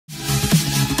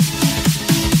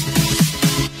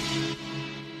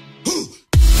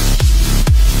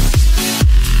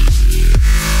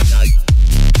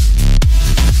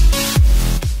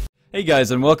Hey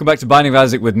guys, and welcome back to Binding of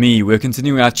Isaac with me. We're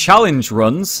continuing our challenge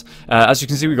runs. As you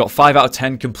can see, we've got 5 out of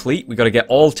 10 complete. We've got to get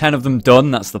all 10 of them done.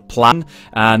 That's the plan.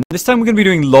 And this time we're going to be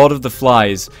doing Lord of the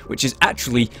Flies, which is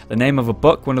actually the name of a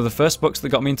book, one of the first books that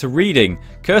got me into reading.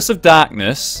 Curse of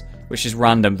Darkness, which is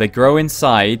random. They grow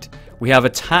inside. We have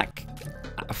attack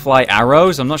fly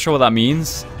arrows. I'm not sure what that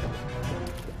means.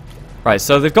 Right,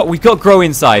 so we've got grow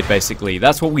inside, basically.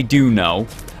 That's what we do know.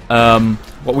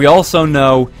 What we also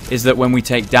know is that when we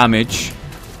take damage...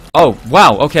 Oh,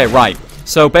 wow, okay, right.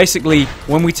 So basically,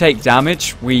 when we take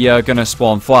damage, we are going to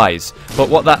spawn flies. But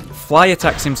what that fly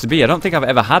attack seems to be, I don't think I've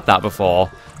ever had that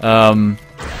before,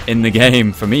 in the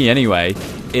game, for me anyway,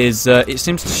 is it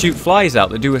seems to shoot flies out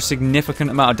that do a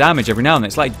significant amount of damage every now and then.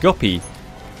 It's like guppy.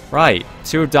 Right,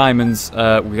 2 of diamonds.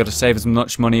 We've got to save as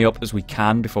much money up as we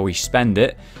can before we spend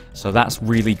it. So that's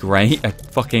really great. A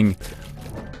fucking...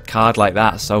 card like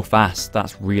that so fast.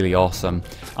 That's really awesome.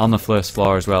 On the first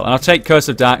floor as well. And I'll take Curse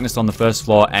of Darkness on the first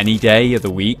floor any day of the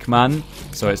week, man.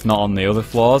 So it's not on the other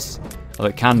floors. Well,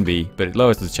 it can be, but it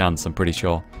lowers the chance, I'm pretty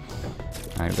sure.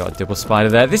 Alright, we've got a double spider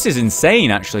there. This is insane,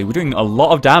 actually. We're doing a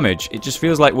lot of damage. It just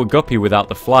feels like we're guppy without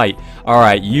the flight.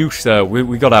 Alright, you, sir.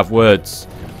 We gotta have words.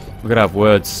 We gotta have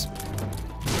words.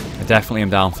 I definitely am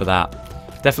down for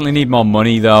that. Definitely need more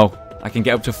money, though. I can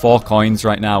get up to 4 coins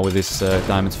right now with this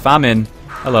diamonds. Famine.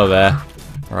 Hello there.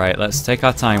 Alright, let's take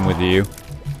our time with you.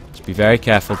 Just be very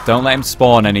careful. Don't let him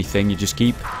spawn anything. You just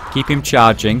keep him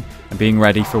charging and being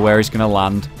ready for where he's going to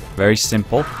land. Very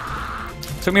simple.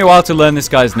 Took me a while to learn this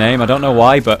guy's name. I don't know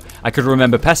why, but I could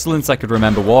remember Pestilence. I could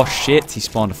remember War. Shit, he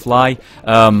spawned a fly.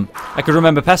 I could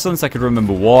remember Pestilence. I could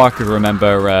remember War. I could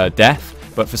remember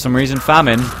Death. But for some reason,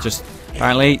 Famine, just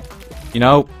apparently, you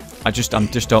know... I just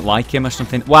don't like him or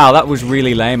something. Wow, that was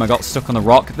really lame. I got stuck on the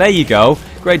rock. There you go.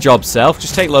 Great job, Self.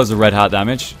 Just take loads of red heart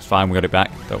damage. It's fine, we got it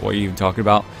back. What are you even talking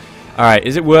about? Alright,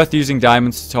 is it worth using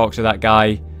diamonds to talk to that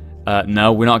guy?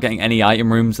 No, we're not getting any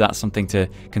item rooms. That's something to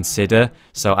consider.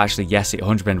 So actually, yes, it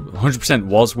 100%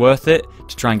 was worth it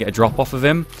to try and get a drop off of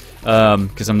him.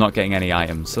 Because I'm not getting any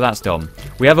items. So that's done.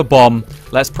 We have a bomb.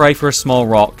 Let's pray for a small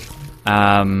rock.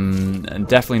 And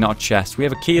definitely not a chest. We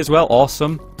have a key as well.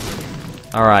 Awesome.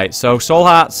 Alright, so soul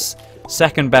hearts,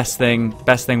 second best thing.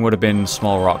 Best thing would have been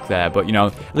small rock there. But, you know,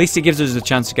 at least it gives us a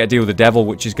chance to get a deal with the devil,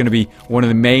 which is going to be one of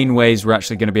the main ways we're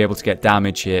actually going to be able to get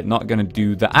damage here. Not going to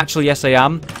do that. Actually, yes, I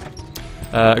am.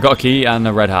 I got a key and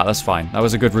a red heart. That's fine. That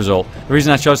was a good result. The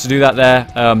reason I chose to do that there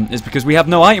is because we have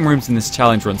no item rooms in this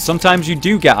challenge run. Sometimes you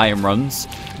do get item rooms.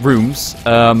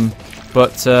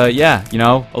 But, yeah, you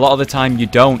know, a lot of the time you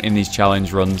don't in these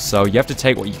challenge runs. So you have to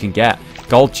take what you can get.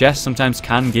 Gold chests sometimes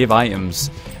can give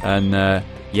items. And,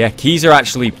 yeah, keys are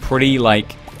actually pretty,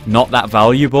 like, not that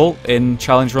valuable in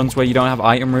challenge runs where you don't have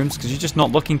item rooms. Because you're just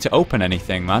not looking to open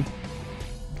anything, man.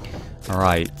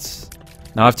 Alright.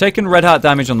 Now, I've taken red heart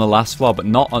damage on the last floor, but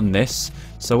not on this.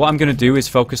 So what I'm going to do is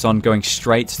focus on going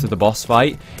straight to the boss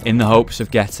fight in the hopes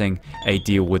of getting a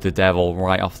deal with the devil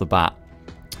right off the bat.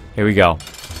 Here we go.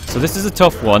 So this is a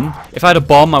tough one. If I had a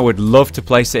bomb, I would love to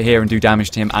place it here and do damage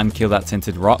to him and kill that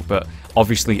tinted rock, but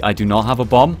obviously I do not have a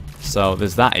bomb, so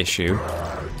there's that issue.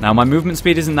 Now, my movement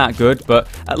speed isn't that good, but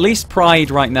at least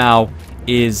Pride right now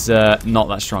is not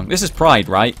that strong. This is Pride,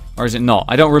 right? Or is it not?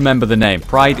 I don't remember the name.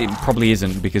 Pride, it probably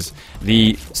isn't, because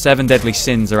the 7 deadly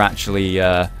sins are actually,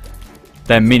 they're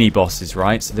mini-bosses,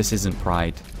 right? So this isn't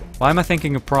Pride. Why am I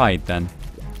thinking of Pride, then?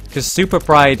 Because Super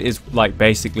Pride is, like,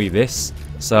 basically this,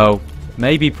 so...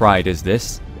 maybe Pride is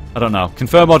this. I don't know.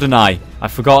 Confirm or deny.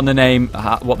 I've forgotten the name,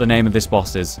 what the name of this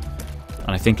boss is.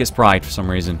 And I think it's Pride for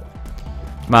some reason.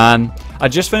 Man, I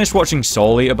just finished watching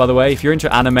Soul Eater, by the way. If you're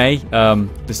into anime,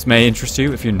 this may interest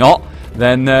you. If you're not,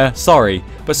 then sorry.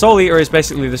 But Soul Eater is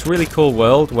basically this really cool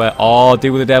world where, oh,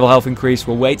 deal with the devil, health increase.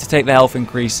 We'll wait to take the health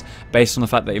increase based on the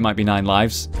fact that it might be 9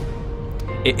 lives.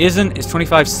 It isn't. It's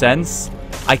 25 cents.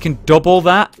 I can double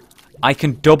that. I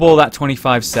can double that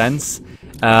 25 cents.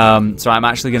 So I'm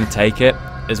actually going to take it,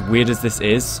 as weird as this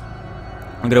is.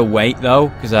 I'm going to wait, though,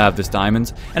 because I have this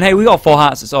diamond. And hey, we got 4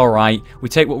 hearts, it's alright. We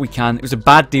take what we can. It was a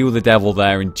bad deal with the devil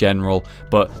there in general,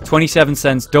 but 27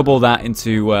 cents, double that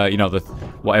into, you know, the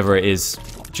whatever it is,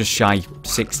 just shy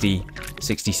 60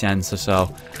 cents or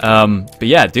so. But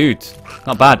yeah, dude,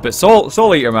 not bad. But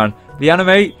Soul Eater, man, the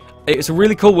anime... it's a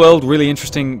really cool world, really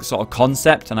interesting sort of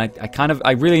concept, and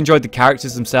I really enjoyed the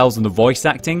characters themselves and the voice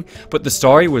acting, but the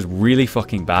story was really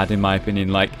fucking bad in my opinion.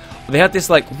 Like, they had this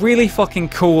really fucking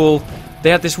cool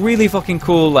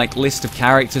like list of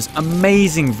characters,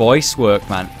 amazing voice work,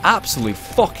 man, absolutely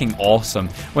fucking awesome.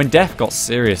 When Death got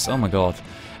serious, oh my god,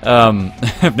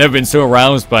 I've never been so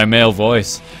aroused by a male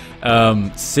voice.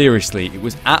 Seriously, it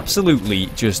was absolutely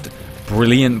just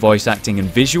brilliant voice acting, and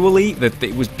visually that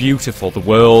it was beautiful. The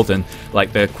world and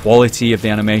like the quality of the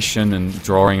animation and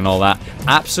drawing and all that,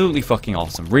 absolutely fucking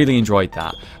awesome. Really enjoyed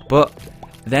that. But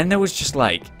then there was just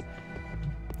like,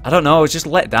 I don't know, I was just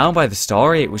let down by the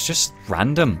story. It was just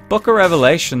random. Book of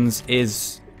Revelations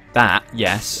is that,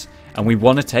 yes, and we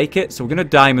want to take it, so we're going to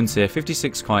diamonds here,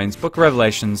 56 coins, Book of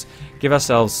Revelations, give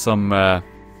ourselves some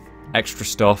extra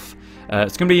stuff.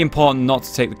 It's going to be important not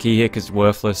to take the key here because it's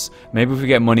worthless. Maybe if we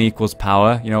get money equals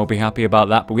power, you know, we'll be happy about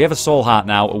that. But we have a soul heart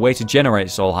now, a way to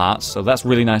generate soul hearts, so that's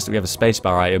really nice that we have a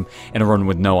spacebar item in a run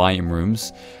with no item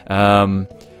rooms.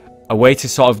 A way to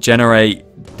sort of generate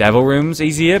devil rooms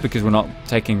easier because we're not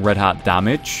taking red heart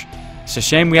damage. It's a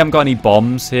shame we haven't got any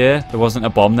bombs here. There wasn't a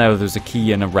bomb there. There was a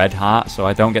key and a red heart, so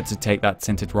I don't get to take that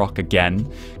tinted rock again.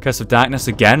 Curse of Darkness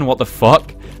again? What the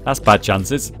fuck? That's bad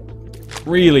chances.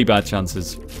 Really bad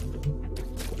chances.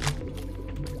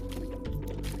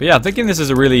 But yeah, I'm thinking this is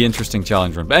a really interesting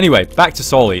challenge run. But anyway, back to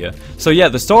Soul Eater. So yeah,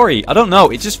 the story, I don't know.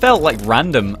 It just felt like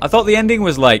random. I thought the ending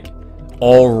was like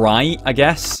alright, I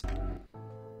guess.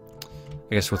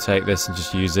 I guess we'll take this and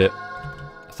just use it.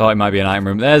 I thought it might be an item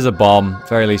room. There's a bomb. At the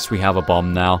very least, we have a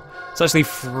bomb now. It's actually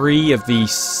 3 of the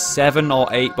 7 or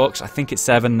 8 books. I think it's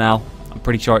 7 now. I'm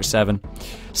pretty sure it's 7.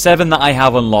 7 that I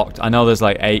have unlocked. I know there's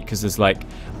like 8 because there's like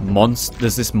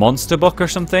there's this monster book or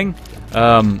something.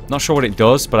 Not sure what it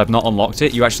does, but I've not unlocked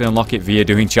it. You actually unlock it via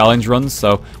doing challenge runs.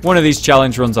 So one of these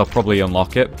challenge runs, I'll probably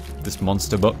unlock it. This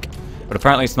monster book. But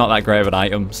apparently it's not that great of an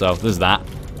item, so there's that.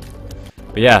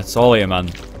 But yeah, Soul Eater, man.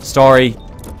 Story,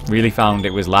 really found it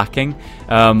was lacking.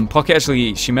 Pocket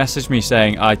actually, she messaged me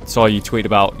saying, I saw you tweet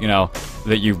about, you know,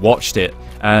 that you watched it,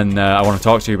 and I want to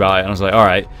talk to you about it. And I was like,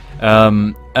 alright.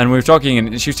 And we were talking,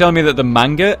 and she was telling me that the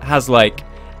manga has like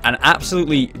an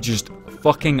absolutely just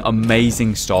fucking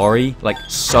amazing story, like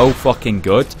so fucking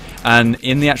good, and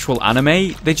in the actual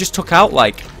anime they just took out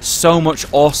like so much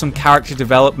awesome character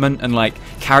development and like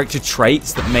character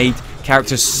traits that made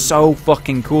characters so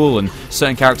fucking cool, and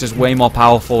certain characters way more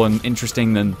powerful and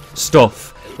interesting than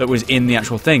stuff that was in the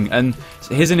actual thing. And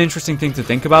here's an interesting thing to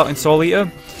think about in Soul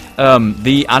Eater.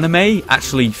 The anime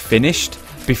actually finished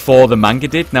before the manga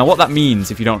did. Now what that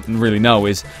means, if you don't really know,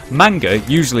 is manga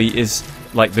usually is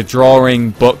like the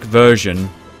drawing book version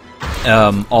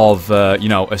of you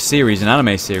know, a series, an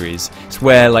anime series. It's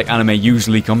where like anime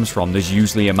usually comes from. There's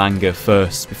usually a manga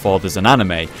first before there's an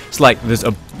anime. It's like there's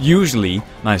a usually,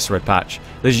 nice red patch,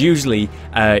 there's usually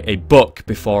a book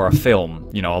before a film,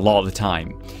 you know, a lot of the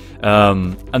time.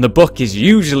 And the book is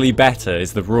usually better,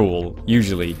 is the rule,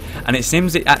 usually. And it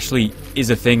seems it actually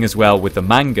is a thing as well with the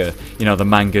manga. You know, the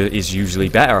manga is usually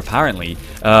better, apparently.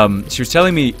 She was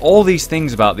telling me all these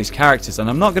things about these characters, and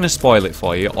I'm not going to spoil it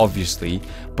for you, obviously,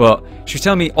 but she was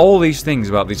telling me all these things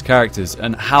about these characters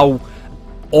and how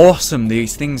awesome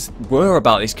these things were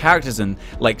about these characters, and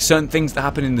like certain things that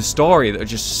happen in the story that are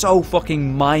just so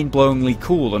fucking mind-blowingly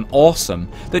cool and awesome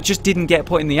that just didn't get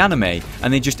put in the anime,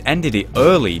 and they just ended it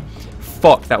early.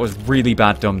 Fuck, that was really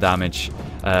bad dumb damage.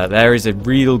 There is a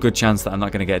real good chance that I'm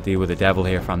not going to get a deal with the devil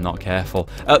here if I'm not careful.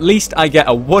 At least I get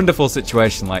a wonderful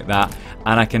situation like that,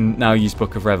 and I can now use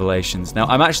Book of Revelations. Now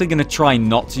I'm actually going to try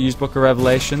not to use Book of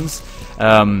Revelations.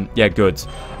 Yeah, good.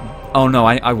 Oh no,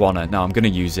 I wanna. No, I'm gonna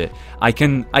use it. I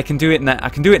can do it. I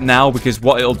can do it now because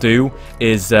what it'll do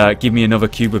is give me another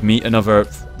cube of meat, another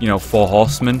 4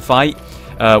 horsemen fight,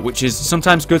 which is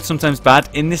sometimes good, sometimes bad.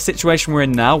 In this situation we're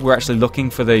in now, we're actually looking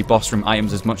for the boss room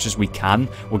items as much as we can.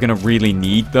 We're gonna really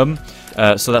need them,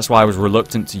 so that's why I was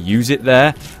reluctant to use it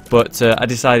there. But I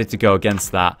decided to go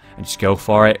against that and just go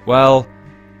for it. Well,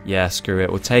 yeah, screw it.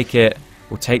 We'll take it.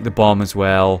 We'll take the bomb as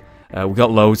well. We've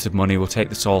got loads of money. We'll take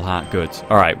the soul heart. Good.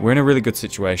 Alright, we're in a really good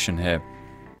situation here.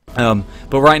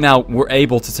 But right now, we're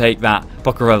able to take that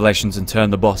Book of Revelations and turn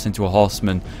the boss into a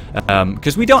horseman.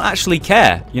 Because we don't actually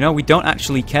care. You know, we don't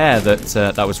actually care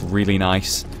that that was really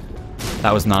nice.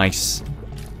 That was nice.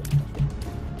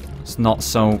 It's not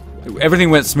so... Everything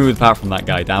went smooth apart from that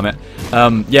guy, damn it.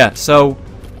 Yeah, so...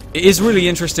 It is really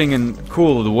interesting and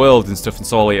cool, the world and stuff in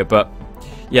Soul Eater, but...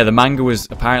 Yeah, the manga was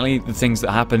apparently the things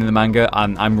that happened in the manga,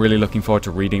 and I'm really looking forward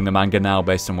to reading the manga now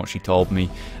based on what she told me.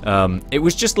 It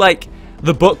was just like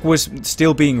the book was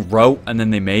still being wrote and then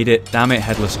they made it. Damn it,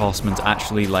 Headless Horseman's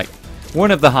actually like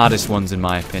one of the hardest ones in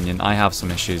my opinion. I have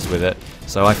some issues with it.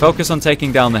 So I focus on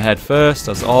taking down the head first,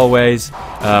 as always.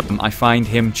 I find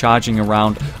him charging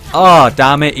around. Oh,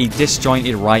 damn it, he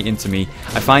disjointed right into me.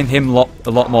 I find him a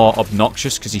lot more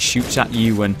obnoxious because he shoots at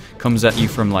you and comes at you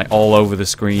from like all over the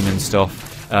screen and stuff.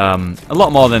 A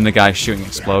lot more than the guy shooting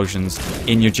explosions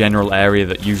in your general area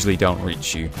that usually don't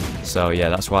reach you. So yeah,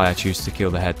 that's why I choose to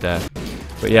kill the head there.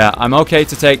 But yeah, I'm okay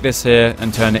to take this here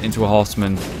and turn it into a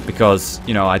horseman because,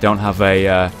 you know, I don't have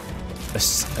a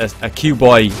Q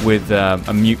boy with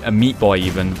a meat boy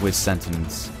even with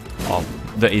sentience. Oh,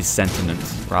 that is sentient,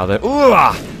 rather.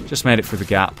 Ooh! Just made it through the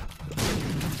gap.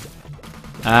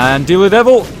 And deal with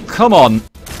devil. Come on.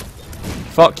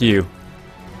 Fuck you.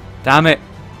 Damn it.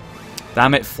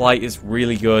 Damn it, flight is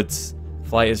really good.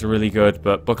 Flight is really good,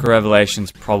 but Book of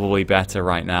Revelation's probably better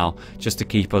right now, just to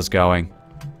keep us going.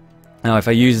 Now, if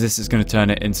I use this, it's going to turn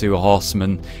it into a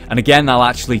horseman. And again, I'll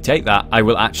actually take that. I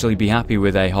will actually be happy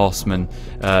with a horseman.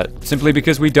 Simply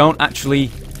because we don't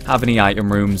actually have any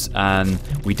item rooms. And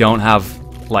we don't have,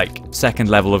 like, second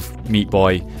level of Meat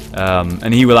Boy.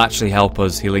 And he will actually help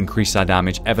us. He'll increase our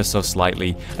damage ever so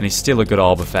slightly. And he's still a good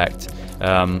orb effect.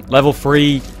 Level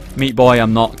 3 Meat Boy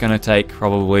I'm not going to take,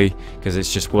 probably. Because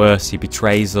it's just worse. He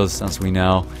betrays us, as we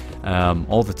know.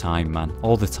 All the time, man.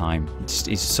 All the time.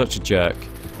 He's such a jerk.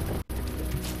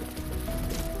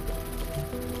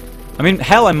 I mean,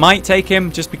 hell, I might take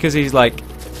him just because he's, like,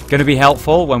 going to be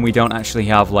helpful when we don't actually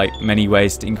have, like, many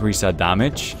ways to increase our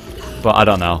damage. But I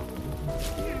don't know.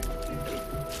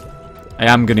 I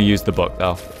am going to use the book,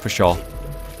 though, for sure.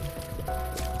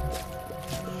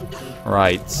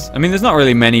 Right. I mean, there's not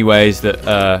really many ways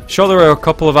that... sure, there are a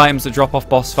couple of items that drop off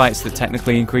boss fights that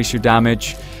technically increase your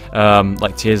damage.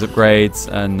 Like tears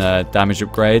upgrades and damage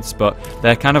upgrades. But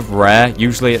they're kind of rare.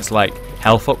 Usually it's, like,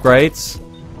 health upgrades.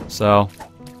 So...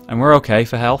 And we're okay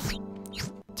for health.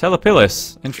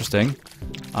 Telepillis. Interesting.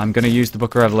 I'm going to use the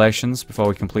Book of Revelations before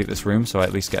we complete this room, so I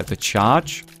at least get the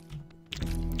charge.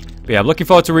 But yeah, I'm looking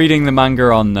forward to reading the manga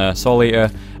on Soul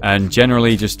Eater, and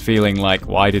generally just feeling like,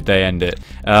 why did they end it?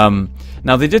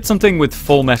 Now, they did something with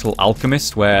Full Metal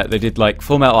Alchemist, where they did, like,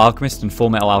 Full Metal Alchemist and Full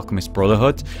Metal Alchemist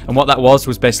Brotherhood. And what that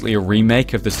was basically a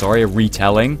remake of the story, a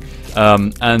retelling.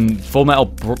 And Full Metal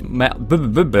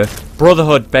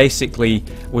Brotherhood basically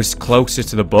was closer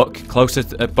to the book, closer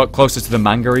to the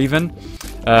manga even.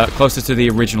 Closer to the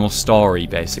original story,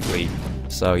 basically.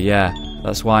 So, yeah.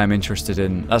 That's why I'm interested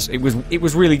in... It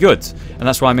was really good. And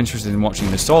that's why I'm interested in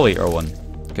watching the Soul Eater one.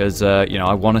 Because, you know,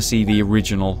 I want to see the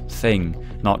original thing.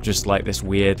 Not just, like, this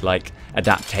weird, like,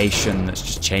 adaptation that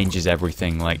just changes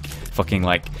everything. Like, fucking,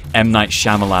 like, M. Night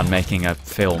Shyamalan making a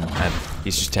film.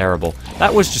 He's just terrible.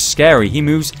 That was just scary. He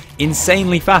moves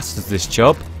insanely fast as this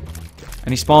chub. And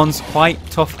he spawns quite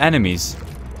tough enemies.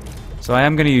 So I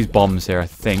am going to use bombs here, I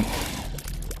think.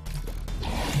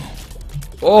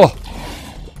 Oh!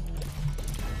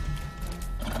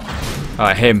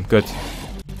 Alright, him. Good.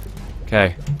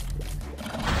 Okay.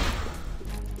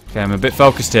 Okay, I'm a bit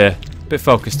focused here.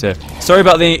 Sorry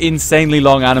about the insanely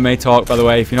long anime talk, by the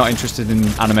way, if you're not interested in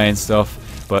anime and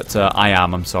stuff. But I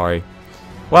am, I'm sorry.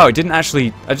 Wow, it didn't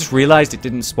actually... I just realized it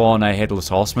didn't spawn a Headless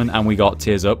Horseman, and we got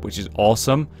Tears Up, which is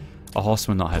awesome. A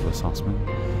Horseman, not Headless Horseman.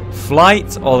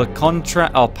 Flight, or the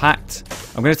Contract, or Pact.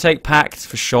 I'm going to take Pact,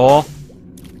 for sure.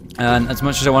 And as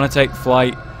much as I want to take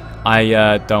Flight,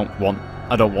 I don't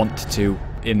want to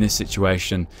in this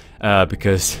situation.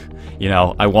 Because... You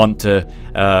know, I want to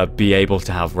be able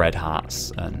to have red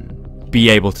hearts and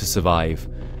be able to survive.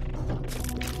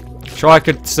 Sure, I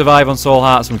could survive on soul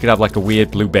hearts and we could have like a weird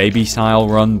blue baby style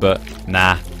run, but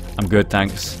nah, I'm good,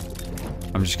 thanks.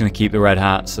 I'm just going to keep the red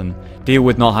hearts and deal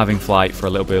with not having flight for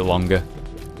a little bit longer.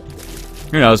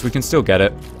 Who knows, we can still get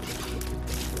it.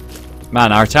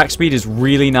 Man, our attack speed is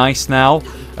really nice now.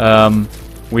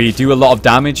 We do a lot of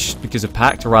damage because of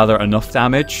Pact, or rather enough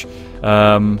damage.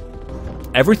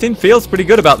 Everything feels pretty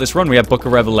good about this run. We have Book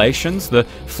of Revelations. The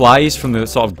flies from the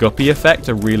sort of guppy effect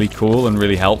are really cool and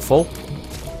really helpful.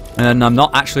 And I'm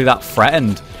not actually that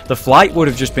threatened. The flight would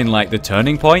have just been like the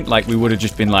turning point. Like we would have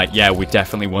just been like, yeah, we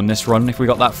definitely won this run if we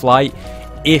got that flight.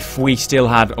 If we still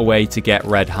had a way to get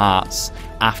red hearts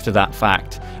after that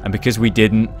fact. And because we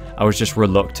didn't, I was just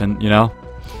reluctant, you know?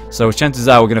 So chances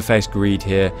are we're going to face greed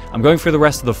here. I'm going through the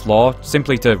rest of the floor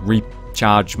simply to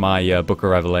recharge my Book of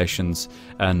Revelations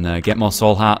and get more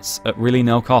soul hearts at really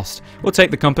no cost. We'll take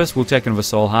the compass, we'll take another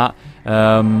soul heart. We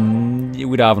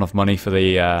don't have enough money for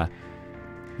the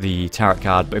tarot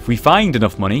card, but if we find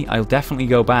enough money, I'll definitely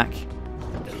go back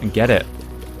and get it.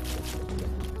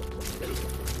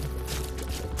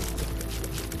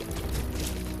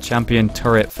 Champion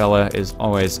turret fella is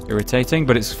always irritating,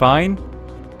 but it's fine.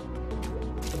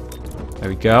 There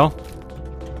we go.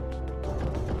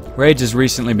 Rage has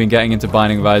recently been getting into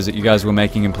Binding of Isaac. You guys were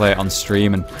making him play it on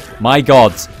stream, and my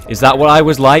god, is that what I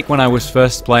was like when I was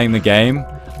first playing the game?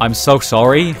 I'm so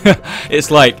sorry.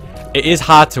 It's like, it is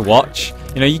hard to watch.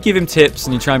 You know, you give him tips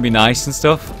and you try and be nice and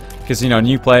stuff, because, you know,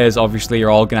 new players obviously are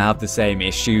all going to have the same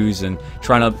issues and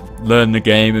trying to learn the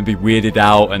game and be weirded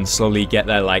out and slowly get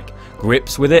their, like,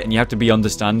 grips with it, and you have to be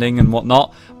understanding and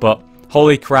whatnot, but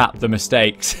holy crap, the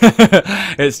mistakes.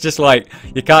 It's just like,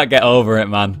 you can't get over it,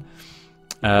 man.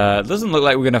 Doesn't look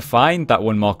like we're going to find that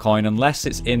one more coin unless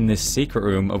it's in this secret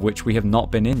room, of which we have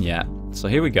not been in yet. So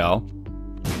here we go.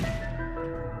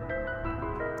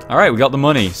 Alright, we got the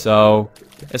money, so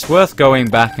it's worth going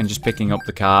back and just picking up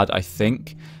the card, I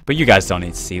think. But you guys don't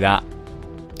need to see that.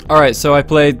 Alright, so I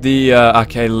played the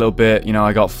arcade a little bit, you know,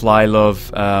 I got Fly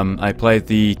Love, I played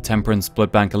the Temperance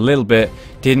Blood Bank a little bit,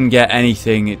 didn't get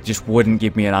anything, it just wouldn't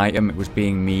give me an item, it was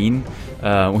being mean,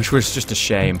 which was just a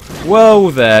shame.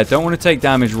 Whoa there, don't want to take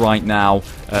damage right now,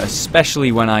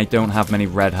 especially when I don't have many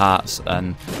red hearts,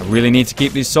 and I really need to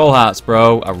keep these soul hearts,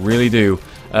 bro, I really do.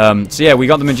 So yeah, we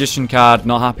got the Magician card,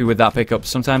 not happy with that pickup.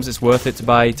 Sometimes it's worth it to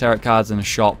buy tarot cards in a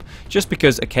shop, just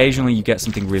because occasionally you get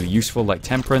something really useful like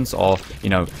Temperance, or, you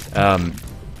know,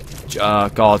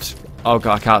 God, oh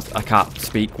God, I can't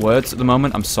speak words at the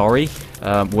moment, I'm sorry.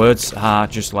 Words are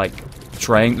just like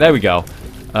betraying, there we go.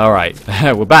 Alright,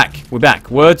 we're back,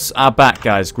 words are back,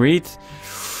 guys. Greed.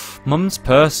 Mum's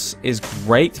purse is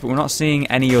great, but we're not seeing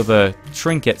any other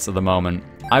trinkets at the moment.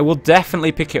 I will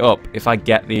definitely pick it up if I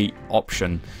get the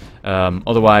option.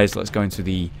 Otherwise, let's go into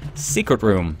the secret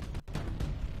room.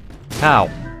 Cow.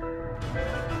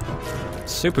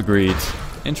 Super greed.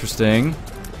 Interesting.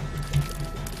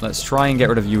 Let's try and get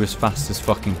rid of you as fast as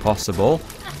fucking possible,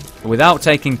 without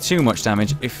taking too much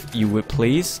damage, if you would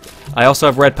please. I also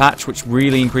have Red Patch, which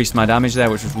really increased my damage there,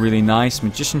 which was really nice.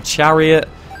 Magician Chariot.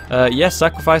 Yes,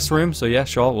 Sacrifice Room, so yeah,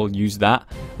 sure, we'll use that.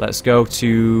 Let's go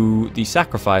to the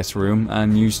Sacrifice Room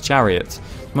and use Chariot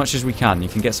as much as we can. You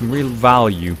can get some real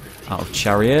value out of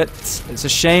Chariot. It's a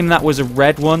shame that was a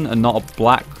red one and not a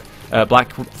black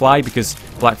fly, because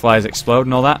black flies explode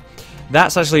and all that.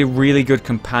 That's actually a really good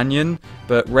companion,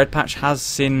 but Red Patch has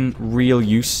seen real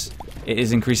use. It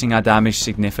is increasing our damage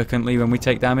significantly when we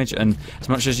take damage, and as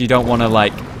much as you don't want to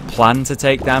like plan to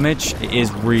take damage, it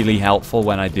is really helpful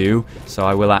when I do, so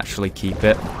I will actually keep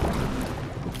it.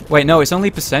 Wait, no, it's only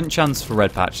 % chance for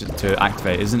Red Patch to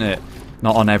activate, isn't it?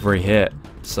 Not on every hit,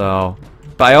 so...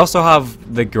 But I also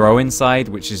have the Grow inside,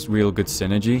 which is real good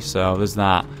synergy, so there's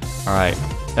that. Alright,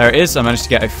 there it is. I managed to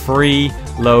get a free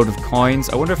load of coins.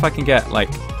 I wonder if I can get, like,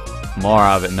 more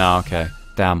out of it. No, okay.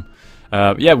 Damn.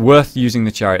 Yeah, worth using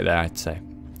the Chariot there, I'd say.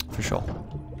 For sure.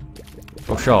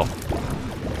 For sure.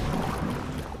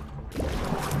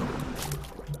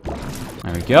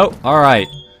 There we go. Alright.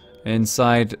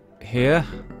 Inside here.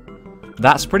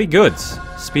 That's pretty good.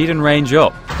 Speed and range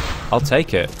up. I'll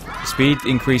take it. Speed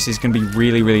increase is going to be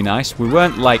really, really nice. We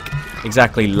weren't, like,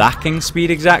 exactly lacking speed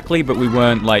exactly, but we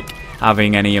weren't, like,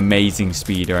 having any amazing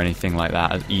speed or anything like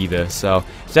that either. So,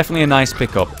 it's definitely a nice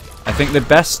pickup. I think the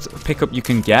best pickup you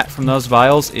can get from those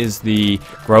vials is the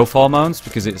growth hormones,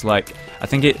 because it's like, I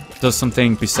think it does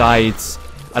something besides,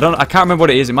 I can't remember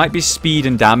what it is. It might be speed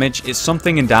and damage. It's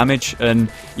something in damage,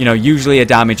 and, you know, usually a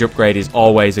damage upgrade is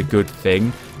always a good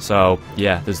thing. So,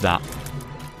 yeah, there's that.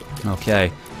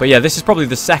 Okay. But yeah, this is probably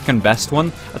the second best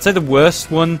one. I'd say the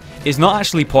worst one is not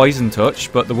actually Poison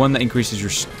Touch, but the one that increases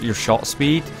your shot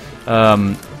speed.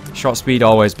 Shot speed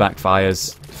always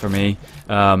backfires for me.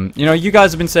 You know, you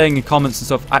guys have been saying in comments and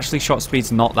stuff, actually shot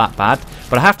speed's not that bad.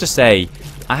 But I have to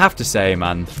say,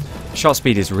 man, shot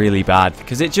speed is really bad,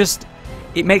 because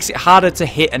it makes it harder to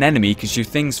hit an enemy, because your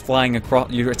thing's flying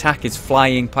across, your attack is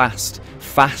flying past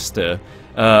faster.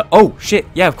 Oh shit,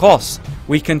 yeah, of course.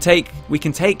 We can take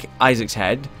Isaac's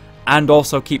head and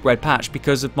also keep Red Patch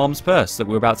because of Mom's purse that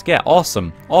we're about to get.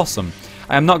 Awesome, awesome.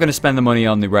 I am not going to spend the money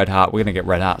on the red heart. We're going to get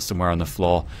red hearts somewhere on the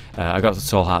floor. I got the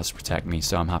soul hearts to protect me,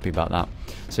 so I'm happy about that.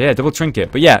 So yeah, double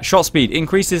trinket. But yeah, shot speed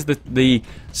increases the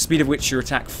speed at which your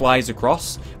attack flies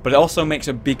across, but it also makes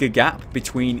a bigger gap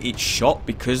between each shot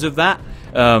because of that.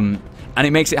 And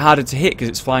it makes it harder to hit because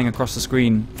it's flying across the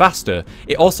screen faster.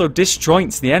 It also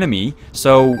disjoints the enemy,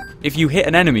 so if you hit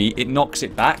an enemy, it knocks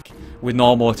it back with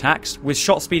normal attacks. With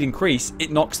shot speed increase, it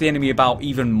knocks the enemy about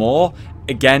even more,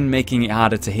 again making it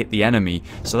harder to hit the enemy.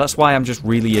 So that's why I'm just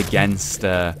really against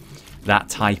that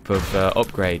type of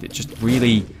upgrade. It just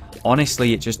really,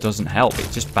 honestly, it just doesn't help.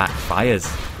 It just backfires.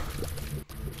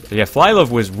 So yeah, Fly Love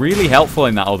was really helpful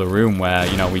in that other room where,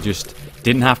 you know, we just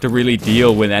didn't have to really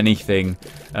deal with anything.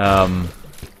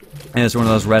 There's one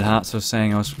of those red hearts I was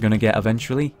saying I was going to get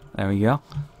eventually. There we go.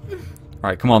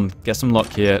 Alright, come on. Get some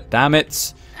luck here. Damn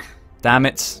it. Damn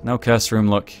it. No curse room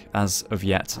luck as of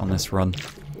yet on this run.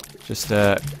 Just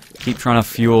keep trying to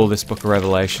fuel this Book of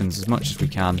Revelations as much as we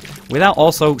can, without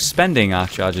also spending our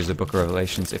charges of Book of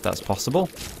Revelations, if that's possible.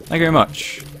 Thank you very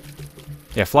much.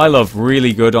 Yeah, Fly Love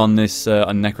really good on this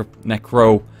on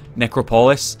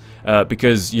Necropolis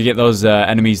because you get those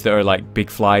enemies that are like big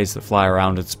flies that fly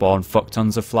around and spawn fuck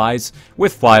tons of flies.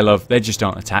 With Fly Love, they just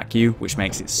don't attack you, which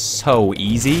makes it so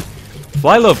easy.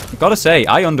 Fly Love, gotta say,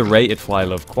 I underrated Fly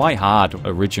Love quite hard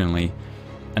originally,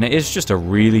 and it is just a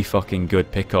really fucking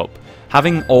good pickup.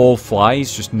 Having all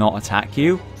flies just not attack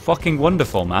you, fucking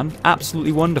wonderful, man.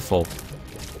 Absolutely wonderful.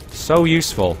 So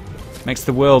useful. Makes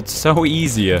the world so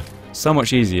easier. So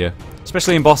much easier.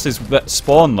 Especially in bosses that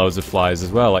spawn loads of flies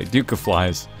as well, like Duke of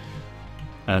Flies.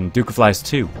 And Duke of Flies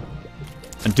 2.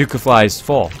 And Duke of Flies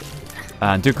 4.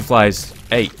 And Duke of Flies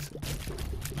 8.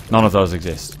 None of those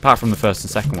exist. Apart from the first and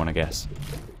second one, I guess.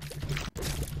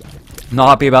 Not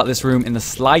happy about this room in the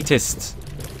slightest.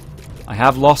 I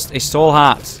have lost a soul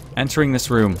heart entering this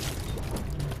room.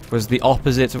 It was the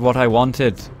opposite of what I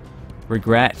wanted.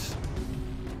 Regret.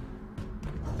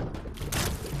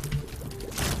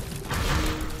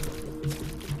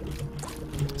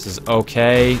 This is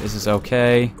okay. This is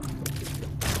okay.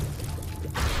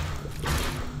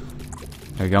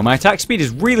 There we go. My attack speed is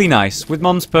really nice with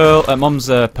Mom's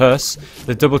purse.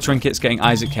 The double trinkets getting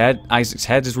Isaac's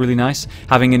head is really nice.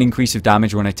 Having an increase of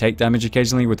damage when I take damage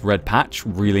occasionally with red patch,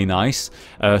 really nice.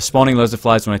 Spawning loads of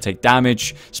flies when I take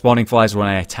damage. Spawning flies when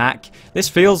I attack. This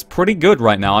feels pretty good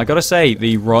right now. I gotta say,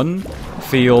 the run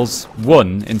feels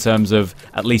won in terms of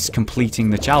at least completing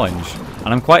the challenge. And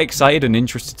I'm quite excited and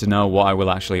interested to know what I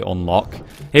will actually unlock.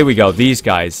 Here we go, these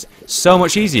guys. So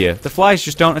much easier. The flies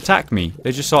just don't attack me.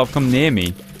 They just sort of come near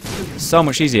me. So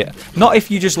much easier. Not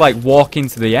if you just like walk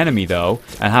into the enemy though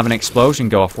and have an explosion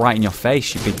go off right in your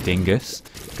face, you big dingus.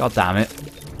 God damn it.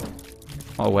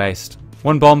 What a waste.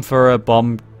 One bomb for a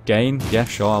bomb gain. Yeah,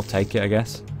 sure, I'll take it, I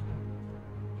guess.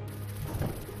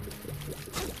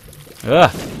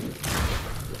 Ugh.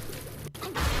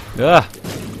 Ugh.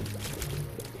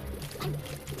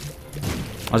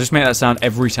 I'll just make that sound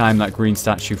every time that green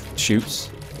statue shoots.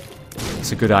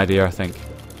 It's a good idea, I think.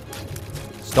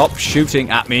 Stop shooting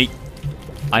at me.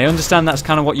 I understand that's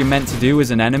kind of what you're meant to do as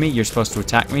an enemy. You're supposed to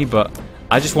attack me, but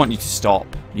I just want you to stop.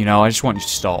 You know, I just want you to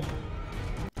stop.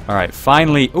 Alright,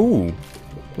 finally. Ooh,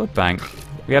 blood bank.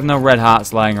 We have no red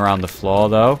hearts lying around the floor,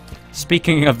 though.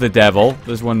 Speaking of the devil,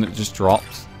 there's one that just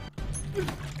dropped.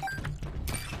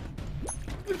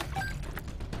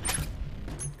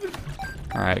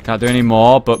 Alright, can't do any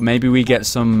more, but maybe we get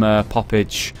some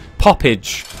poppage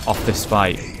off this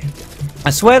fight. I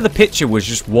swear the picture was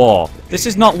just war. This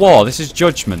is not war, this is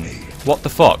judgment. What the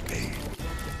fuck?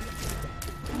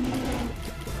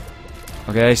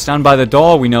 Okay, stand by the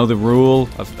door. We know the rule.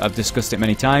 I've discussed it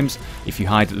many times. If you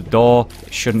hide at the door,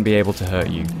 it shouldn't be able to hurt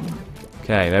you.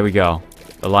 Okay, there we go.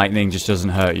 The lightning just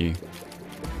doesn't hurt you.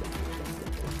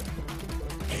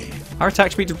 Our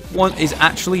attack speed is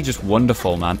actually just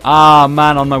wonderful, man. Ah,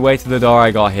 man, on my way to the door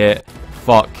I got hit.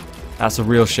 Fuck. That's a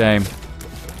real shame.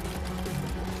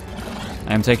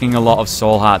 I am taking a lot of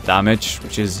soul heart damage,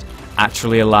 which is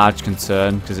actually a large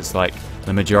concern, because it's like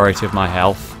the majority of my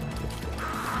health.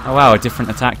 Oh wow, a different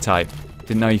attack type.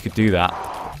 Didn't know you could do that.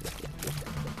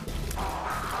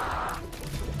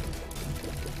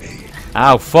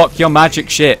 Ow, fuck your magic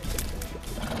shit.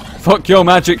 Fuck your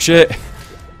magic shit.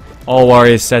 All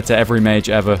warriors said to every mage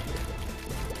ever.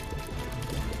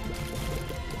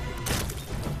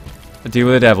 Deal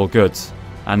with the devil, good.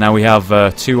 And now we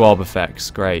have 2 orb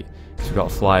effects, great. So we've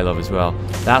got Fly Love as well.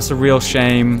 That's a real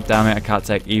shame. Damn it, I can't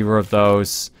take either of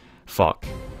those. Fuck.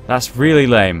 That's really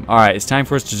lame. Alright, it's time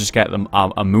for us to just get them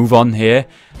a move on here.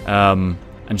 And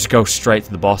just go straight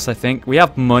to the boss, I think. We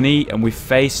have money, and we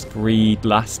faced greed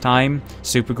last time.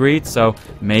 Super greed, so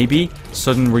maybe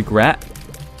sudden regret.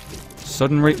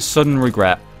 Sudden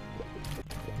regret.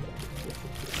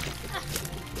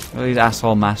 What are these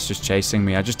asshole masks just chasing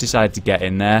me? I just decided to get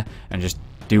in there and just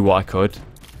do what I could.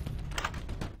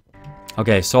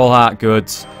 Okay, soul heart,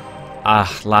 good.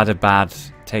 Ah, ladder, bad.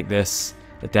 Take this.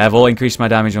 The devil, increase my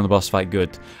damage on the boss fight,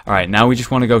 good. Alright, now we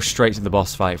just want to go straight to the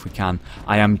boss fight if we can.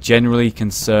 I am genuinely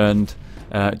concerned,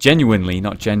 genuinely,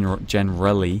 not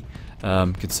generally,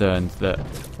 concerned that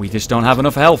we just don't have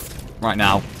enough health right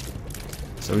now.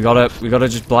 So we gotta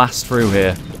just blast through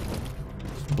here.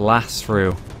 Blast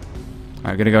through.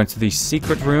 Alright, we're gonna go into the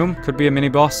secret room. Could be a mini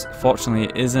boss. Fortunately,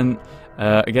 it isn't.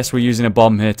 I guess we're using a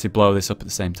bomb here to blow this up at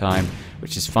the same time,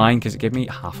 which is fine because it gave me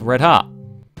half a red heart.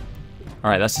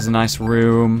 Alright, this is a nice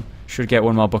room. Should get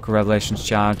one more Book of Revelations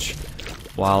charge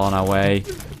while on our way.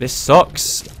 This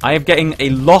sucks. I am getting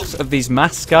a lot of these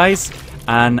masks, guys,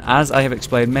 and as I have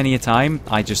explained many a time,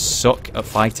 I just suck at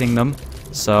fighting them.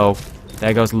 So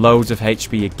there goes loads of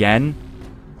HP again.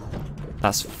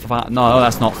 That's fine. No,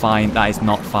 that's not fine. That is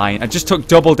not fine. I just took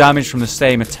double damage from the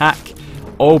same attack.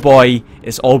 Oh boy,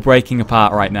 it's all breaking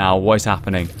apart right now. What is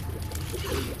happening?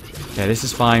 Okay, this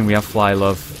is fine. We have Fly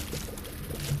Love.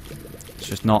 Let's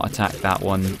just not attack that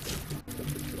one.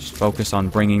 Just focus on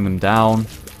bringing them down.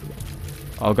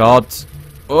 Oh god.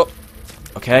 Oh.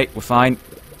 Okay, we're fine.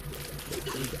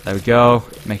 There we go.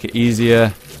 Make it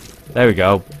easier. There we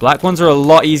go. Black ones are a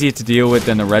lot easier to deal with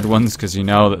than the red ones because you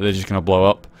know that they're just going to blow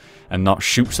up and not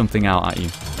shoot something out at you.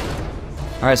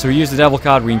 Alright, so we use the devil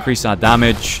card. We increase our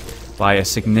damage by a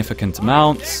significant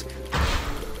amount.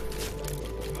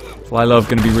 Fly Love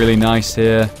going to be really nice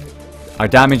here. Our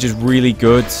damage is really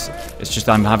good. It's just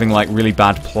I'm having like really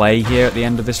bad play here at the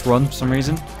end of this run for some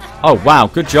reason. Oh wow,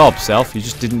 good job, Self. You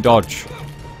just didn't dodge.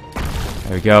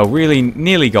 There we go. Really,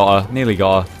 nearly got her. Nearly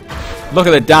got her. Look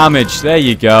at the damage. There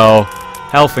you go.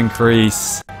 Health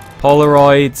increase.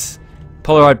 Polaroid.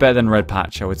 Polaroid better than Red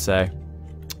Patch, I would say.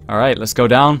 Alright, let's go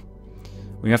down.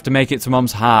 We have to make it to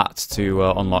Mom's heart to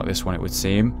unlock this one, it would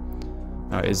seem.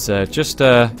 It is just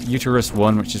a Uterus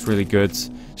 1, which is really good.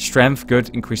 Strength, good.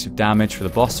 Increase of damage for the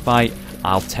boss fight.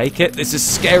 I'll take it. This is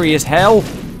scary as hell.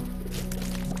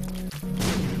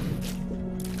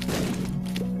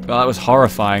 Well, that was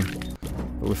horrifying.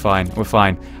 But we're fine. We're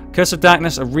fine. Curse of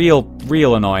Darkness, a real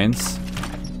annoyance.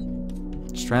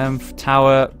 Strength,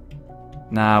 Tower.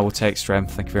 Nah, we'll take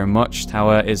Strength. Thank you very much.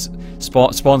 Tower is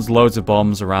spawns loads of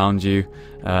bombs around you,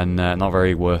 and not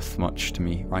very worth much to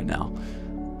me right now.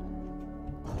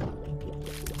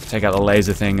 Take out the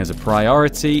laser thing as a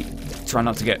priority. Try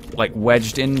not to get like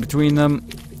wedged in between them.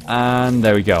 And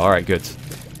there we go. Alright, good.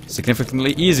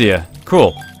 Significantly easier.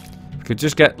 Cool. Could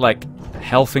just get like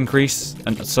health increase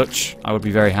and such, I would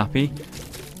be very happy.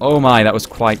 Oh my, that was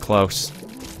quite close.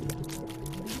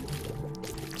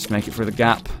 Just make it through the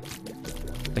gap.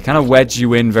 They kind of wedge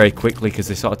you in very quickly because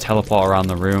they sort of teleport around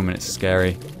the room and it's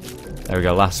scary. There we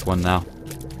go, last one now.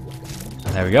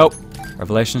 There we go.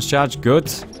 Revelations charge, good.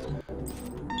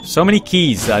 So many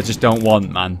keys that I just don't want,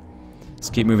 man. Let's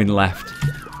keep moving left.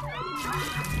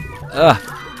 Ugh.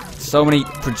 So many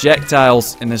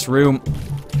projectiles in this room.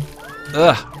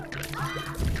 Ugh.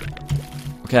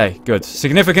 Okay, good.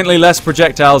 Significantly less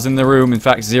projectiles in the room. In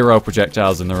fact, 0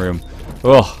 projectiles in the room.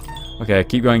 Oh. Okay,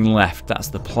 keep going left. That's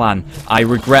the plan. I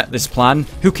regret this plan.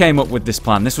 Who came up with this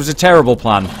plan? This was a terrible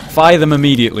plan. Fire them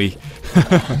immediately.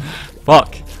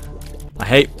 Fuck. I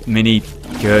hate mini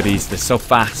Gerties. They're so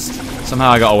fast.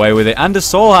 Somehow I got away with it. And a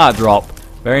soul heart drop.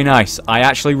 Very nice. I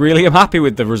actually really am happy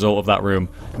with the result of that room.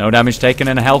 No damage taken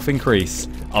and a health increase.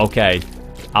 Okay.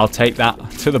 I'll take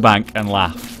that to the bank and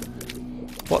laugh.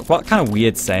 What kind of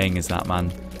weird saying is that,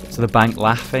 man? To the bank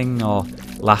laughing or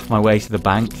laugh my way to the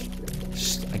bank?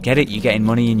 I get it, you're getting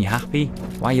money and you're happy.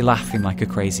 Why are you laughing like a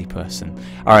crazy person?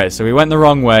 Alright, so we went the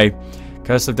wrong way.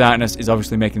 Curse of Darkness is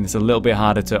obviously making this a little bit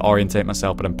harder to orientate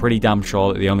myself, but I'm pretty damn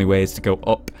sure that the only way is to go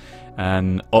up,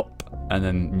 and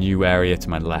then new area to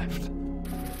my left.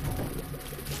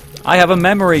 I have a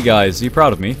memory, guys. Are you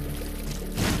proud of me?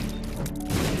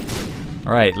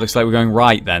 Alright, looks like we're going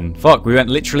right then. Fuck, we went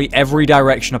literally every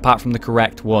direction apart from the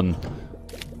correct one.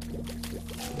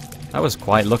 That was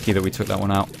quite lucky that we took that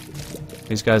one out.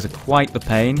 These guys are quite the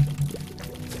pain.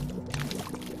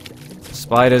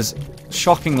 Spiders,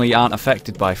 shockingly, aren't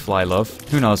affected by Fly Love.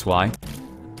 Who knows why.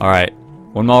 Alright,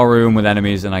 one more room with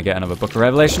enemies and I get another Book of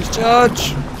Revelations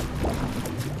charge.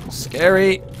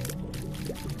 Scary.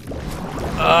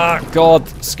 Ah, God,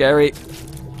 scary.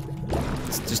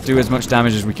 Let's just do as much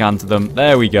damage as we can to them.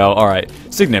 There we go. Alright,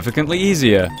 significantly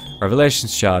easier.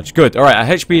 Revelations charge. Good. Alright, our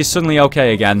HP is suddenly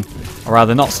okay again. Or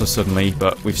rather, not so suddenly,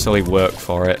 but we've slowly worked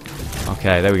for it.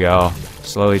 Okay, there we go.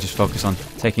 Slowly just focus on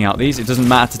taking out these. It doesn't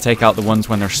matter to take out the ones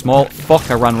when they're small.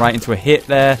 Fuck, I ran right into a hit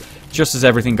there. Just as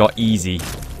everything got easy.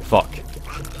 Fuck.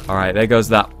 Alright, there goes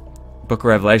that Book of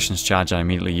Revelations charge I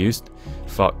immediately used.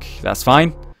 Fuck. That's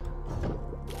fine.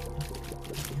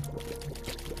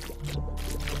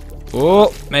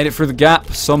 Oh, made it through the gap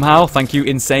somehow. Thank you,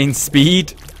 insane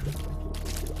speed.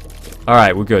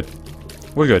 Alright, we're good.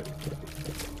 We're good.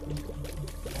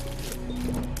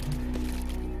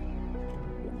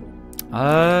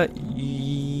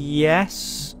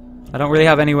 Yes. I don't really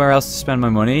have anywhere else to spend my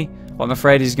money. But I'm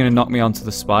afraid he's going to knock me onto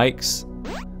the spikes.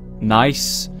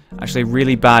 Nice. Actually,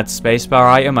 really bad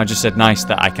spacebar item. I just said nice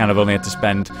that I kind of only had to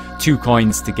spend 2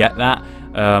 coins to get that.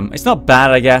 It's not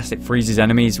bad, I guess. It freezes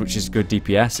enemies, which is good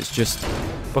DPS. It's just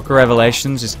Book of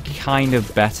Revelations is kind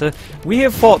of better. We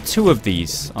have fought 2 of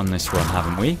these on this run,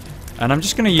 haven't we? And I'm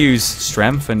just going to use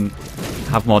Strength and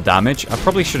have more damage. I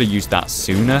probably should have used that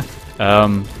sooner.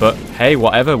 But hey,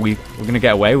 whatever. We're going to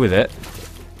get away with it.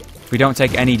 If we don't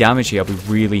take any damage here, I'll be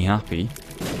really happy.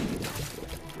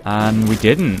 And we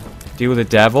didn't. Deal with the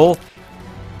devil.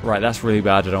 Right, that's really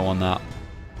bad. I don't want that.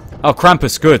 Oh,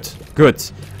 Krampus. Good. Good.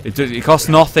 It costs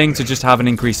nothing to just have an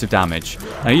increase of damage.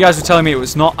 Now, you guys were telling me it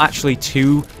was not actually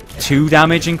two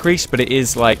damage increase, but it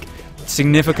is, like,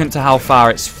 significant to how far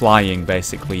it's flying,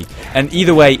 basically. And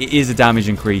either way, it is a damage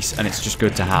increase, and it's just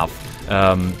good to have.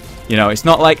 You know, it's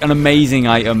not like an amazing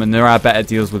item, and there are better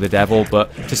deals with the devil,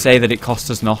 but to say that it costs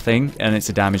us nothing, and it's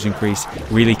a damage increase,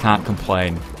 really can't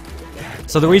complain.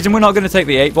 So the reason we're not going to take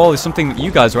the 8-ball is something that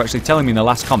you guys were actually telling me in the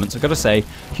last comments. I've got to say,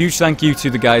 huge thank you to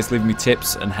the guys leaving me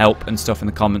tips and help and stuff in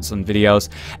the comments and videos.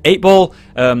 8-ball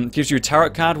gives you a tarot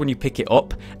card when you pick it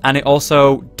up, and it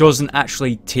also doesn't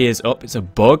actually tears up. It's a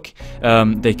bug.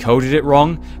 They coded it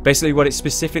wrong. Basically, what it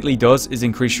specifically does is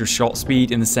increase your shot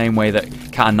speed in the same way that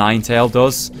Cat and Ninetail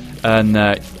does. And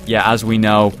yeah, as we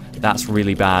know, that's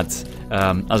really bad.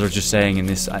 As I was just saying in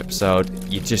this episode,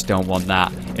 you just don't want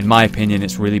that. In my opinion,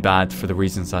 it's really bad for the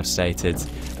reasons I've stated.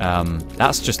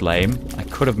 That's just lame. I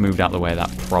could have moved out of the way of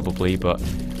that probably, but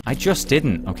I just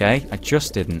didn't, okay? I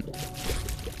just didn't.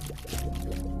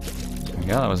 There we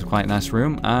go, that was a quite nice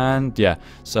room. And yeah,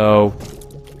 so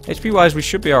HP-wise, we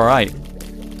should be alright.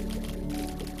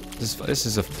 This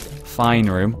is a fine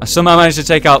room. I somehow managed to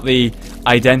take out the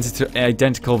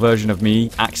identical version of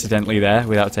me accidentally there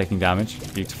without taking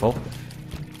damage. Beautiful.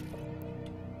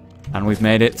 And we've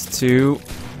made it to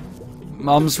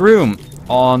Mom's room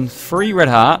on 3 red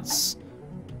hearts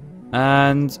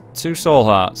and 2 soul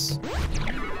hearts.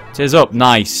 Tears up.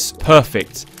 Nice.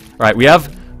 Perfect. Right, we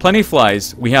have plenty of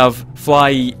flies. We have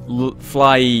the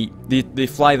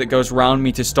fly that goes around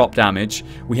me to stop damage.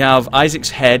 We have Isaac's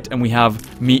head and we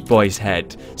have Meat Boy's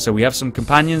head. So we have some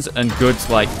companions and good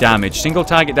like damage. Single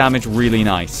target damage, really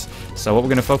nice. So what we're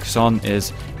going to focus on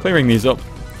is clearing these up,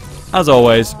 as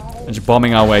always, and just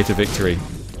bombing our way to victory.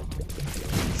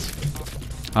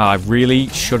 I really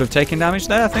should have taken damage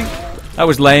there, I think. That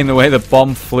was lame the way the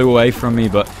bomb flew away from me,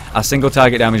 but our single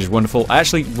target damage is wonderful. I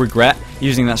actually regret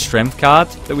using that strength card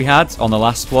that we had on the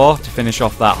last floor to finish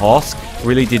off that horse.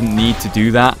 Really didn't need to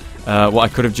do that. What I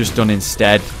could have just done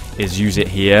instead is use it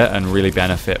here and really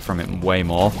benefit from it way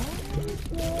more.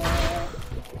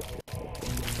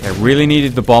 I really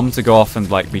needed the bomb to go off and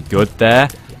like be good there,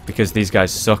 because these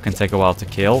guys suck and take a while to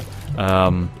kill.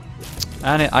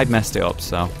 I'd messed it up,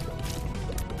 so.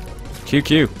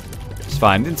 QQ. It's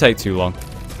fine, didn't take too long.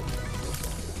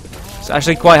 It's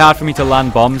actually quite hard for me to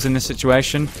land bombs in this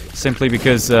situation, simply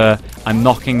because I'm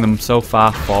knocking them so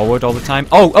far forward all the time.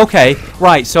 Oh, okay,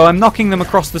 right, so I'm knocking them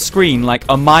across the screen like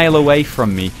a mile away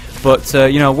from me, but,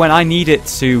 you know, when I need it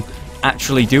to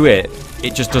actually do it,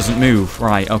 it just doesn't move.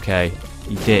 Right, okay,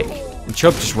 you dick. And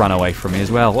Chubb just ran away from me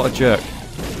as well, what a jerk.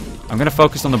 I'm going to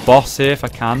focus on the boss here if I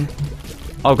can.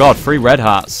 Oh god, 3 red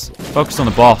hearts. Focus on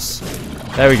the boss.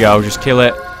 There we go, just kill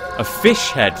it. A fish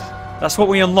head. That's what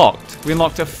we unlocked. We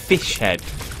unlocked a fish head.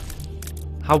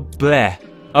 How bleh.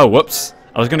 Oh, whoops.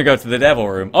 I was going to go to the devil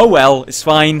room. Oh well, it's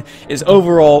fine. It's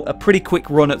overall a pretty quick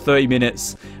run at 30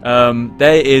 minutes.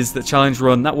 There is the challenge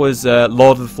run. That was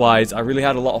Lord of the Flies. I really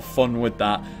had a lot of fun with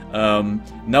that.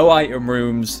 No item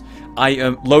rooms.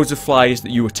 Loads of flies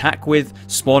that you attack with,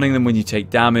 spawning them when you take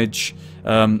damage.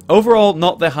 Overall,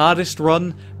 not the hardest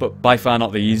run, but by far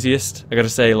not the easiest. I gotta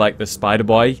say, like, the Spider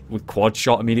Boy with quad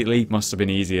shot immediately must have been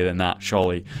easier than that,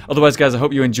 surely. Otherwise, guys, I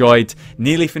hope you enjoyed.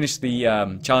 Nearly finished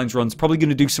the challenge runs. Probably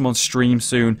gonna do some on stream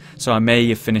soon, so I may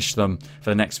have finished them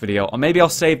for the next video. Or maybe I'll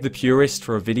save the purist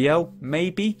for a video.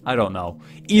 Maybe? I don't know.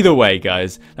 Either way,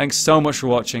 guys, thanks so much for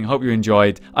watching. Hope you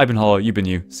enjoyed. I've been Hollow, you've been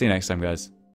you. See you next time, guys.